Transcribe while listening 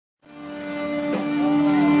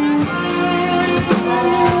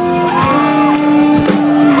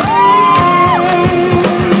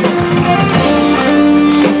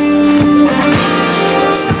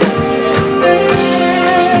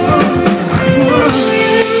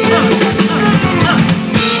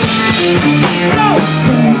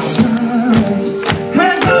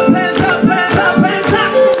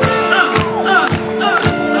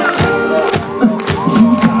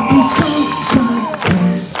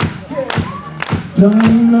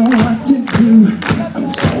Don't know what to do. I'm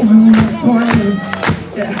so hung up on you.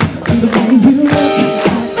 Yeah, and the way you look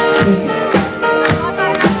at me,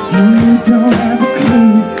 you don't have a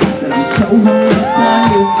clue that I'm so hung up on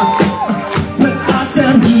you. But I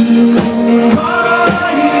said, who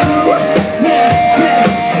are you? Yeah, yeah.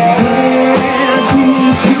 Where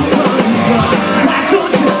did you come from? Why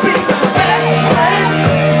don't you be my best friend?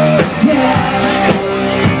 Yeah,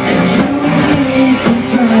 and you need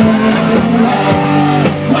concern.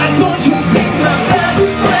 Why don't you be my best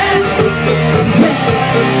friend? Yeah,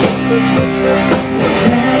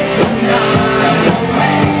 that's the night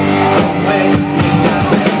away, away.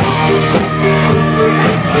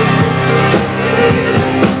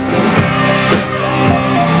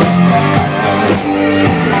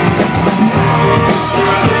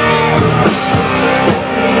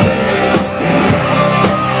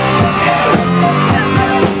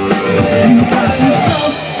 You got me so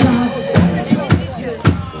sideways,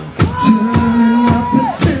 turning up at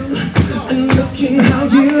 2 and looking how you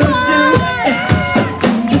do.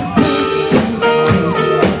 Sucking your brains.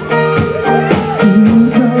 You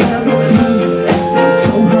don't have a clue. I'm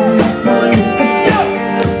so hung up on you. Let's go!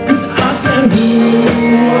 'Cause I said, who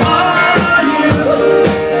are you?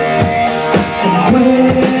 And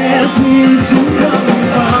where did you come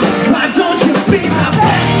from? Why don't you be my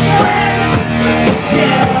best friend?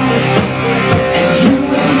 Yeah, and you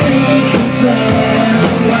and me can sail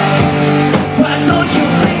away. Why don't you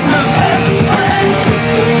be my best friend?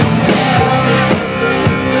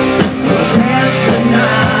 We'll dance the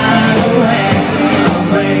night away,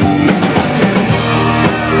 away. I said,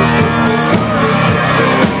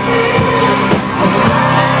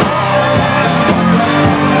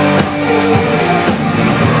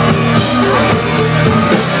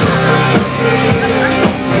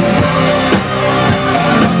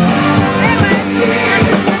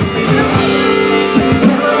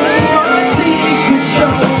 tell me your secret,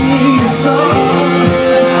 show me your soul.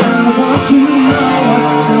 I want to know what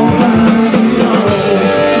nobody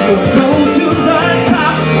knows. We'll go to the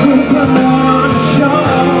top, we'll put on a show.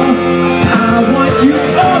 I want you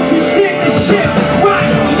all to sing the shit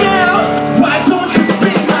right now. Why don't you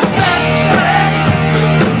be my best friend?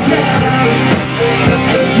 Yeah,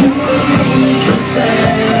 and you and me can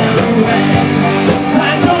sail away.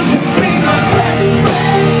 Why don't you be my best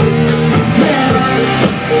friend? Yeah,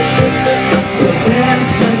 we'll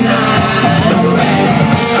dance the night away,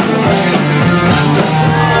 away.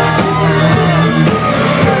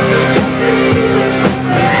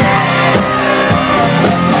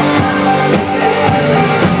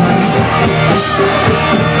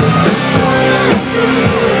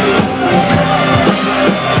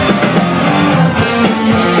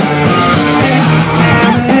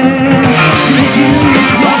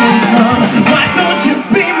 Why don't you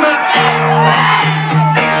be my?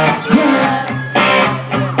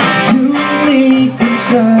 You need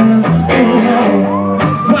concern.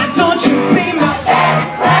 Why don't you be my?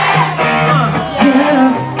 Yeah,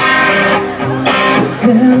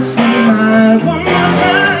 dance the night one more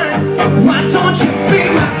time. Why don't you be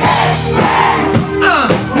my? Yeah,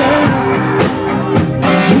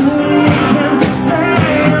 you need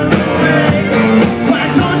concern. Why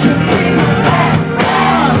don't you be my?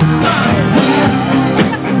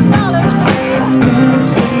 Dance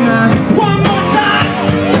the night one more time.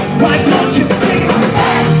 Why don't you be my?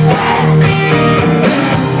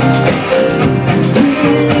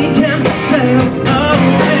 You can sail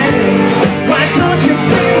away. Why don't you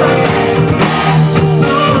be my?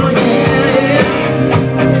 Oh yeah,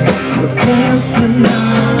 dance the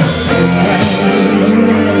night.